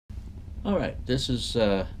All right, this is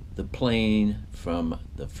the plane from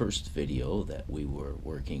the first video that we were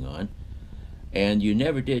working on, and you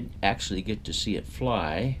never did actually get to see it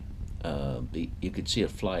fly. You could see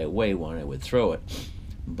it fly away when I would throw it,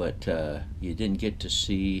 but you didn't get to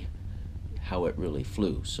see how it really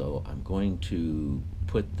flew. So I'm going to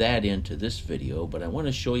put that into this video, but I want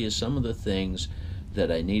to show you some of the things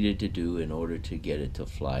that I needed to do in order to get it to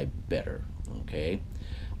fly better. Okay,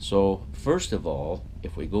 so first of all,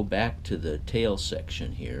 if we go back to the tail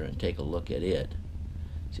section here and take a look at it,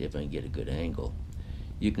 see if I can get a good angle,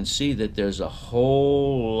 you can see that there's a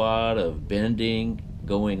whole lot of bending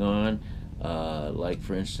going on. Like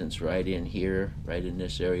for instance, right in here, right in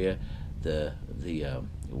this area, it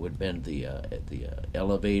would bend the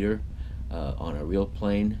elevator on a real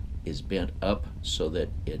plane is bent up so that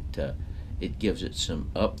it gives it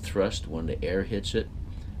some up thrust when the air hits it,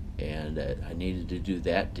 and I needed to do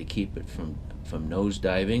that to keep it from nose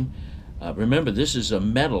diving. Remember, this is a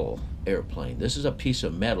metal airplane. This is a piece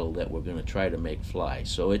of metal that we're going to try to make fly.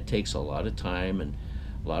 So it takes a lot of time and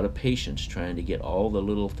a lot of patience trying to get all the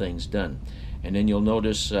little things done. And then you'll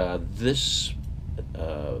notice this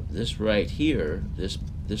right here, this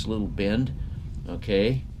little bend.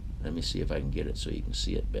 Okay, let me see if I can get it so you can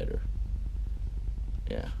see it better.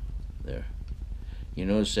 Yeah, there. You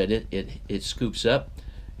notice that it scoops up,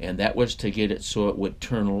 and that was to get it so it would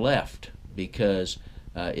turn left because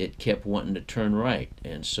it kept wanting to turn right,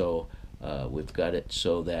 and so we've got it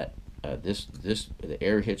so that the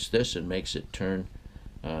air hits this and makes it turn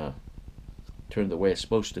the way it's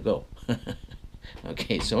supposed to go.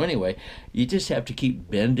 Okay, so anyway, you just have to keep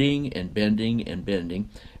bending and bending and bending.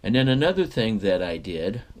 And then another thing that I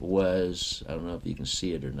did was, I don't know if you can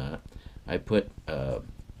see it or not, I put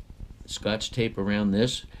Scotch tape around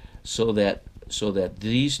this so that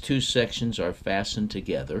these two sections are fastened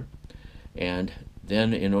together, and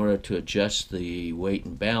then in order to adjust the weight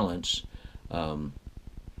and balance,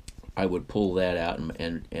 I would pull that out,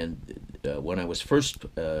 and when I was first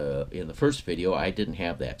in the first video, I didn't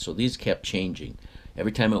have that, so these kept changing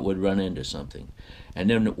every time it would run into something. And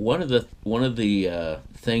then one of the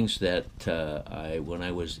things that when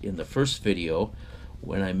I was in the first video,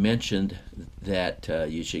 when I mentioned that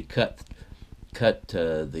you should cut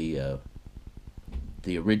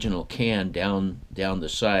the original can down the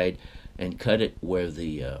side and cut it where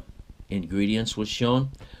the ingredients was shown.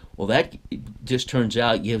 Well, that just turns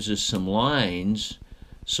out gives us some lines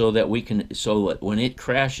so that when it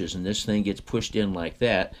crashes and this thing gets pushed in like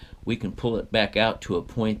that, we can pull it back out to a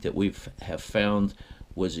point that we have found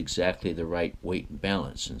was exactly the right weight and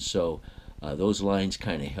balance. And so those lines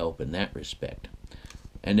kind of help in that respect.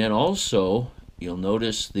 And then also, you'll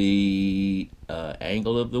notice the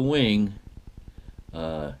angle of the wing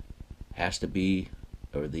has to be,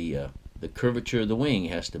 or the curvature of the wing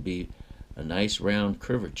has to be a nice round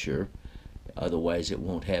curvature, otherwise it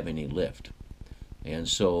won't have any lift. And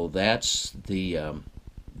so that's the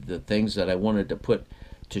things that I wanted to put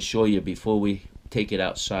to show you before we take it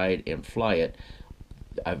outside and fly it.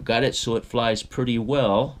 I've got it so it flies pretty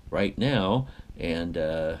well right now, and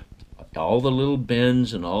all the little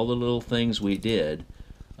bends and all the little things we did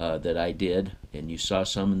that I did, and you saw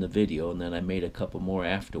some in the video, and then I made a couple more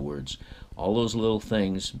afterwards. All those little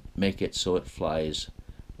things make it so it flies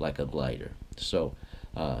like a glider. So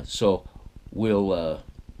we'll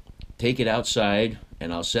take it outside,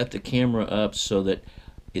 and I'll set the camera up so that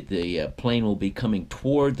the plane will be coming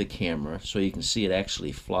toward the camera so you can see it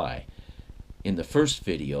actually fly. In the first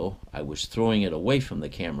video, I was throwing it away from the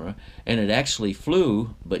camera, and it actually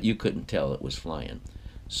flew, but you couldn't tell it was flying.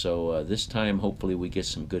 So this time, hopefully, we get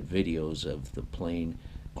some good videos of the plane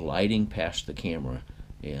gliding past the camera,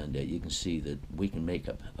 and you can see that we can make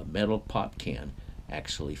a metal pop can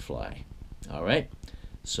actually fly. All right,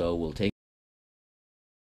 so we'll take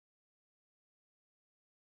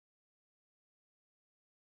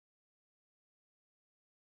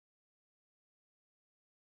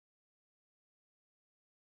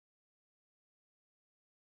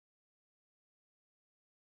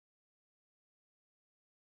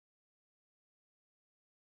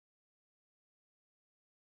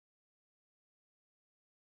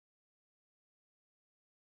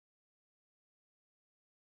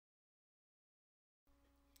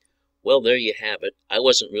Well, there you have it. I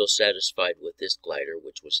wasn't real satisfied with this glider,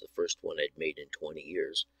 which was the first one I'd made in 20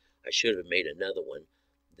 years. I should have made another one.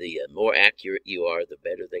 The more accurate you are, the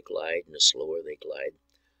better they glide, and the slower they glide.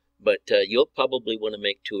 But you'll probably want to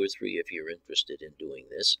make 2 or 3 if you're interested in doing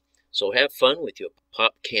this. So have fun with your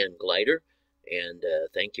pop can glider, and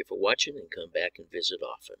thank you for watching, and come back and visit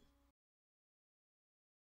often.